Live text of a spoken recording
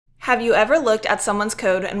Have you ever looked at someone's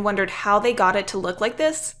code and wondered how they got it to look like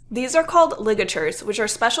this? These are called ligatures, which are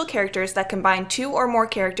special characters that combine two or more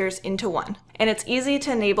characters into one, and it's easy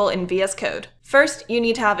to enable in VS Code. First, you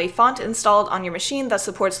need to have a font installed on your machine that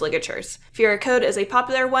supports ligatures. Fiora Code is a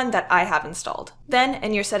popular one that I have installed. Then,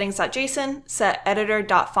 in your settings.json, set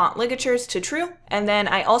editor.fontligatures to true, and then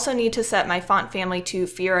I also need to set my font family to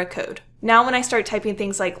Fiora Code. Now when I start typing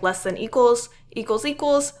things like less than equals, equals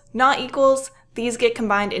equals, not equals, these get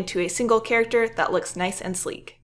combined into a single character that looks nice and sleek.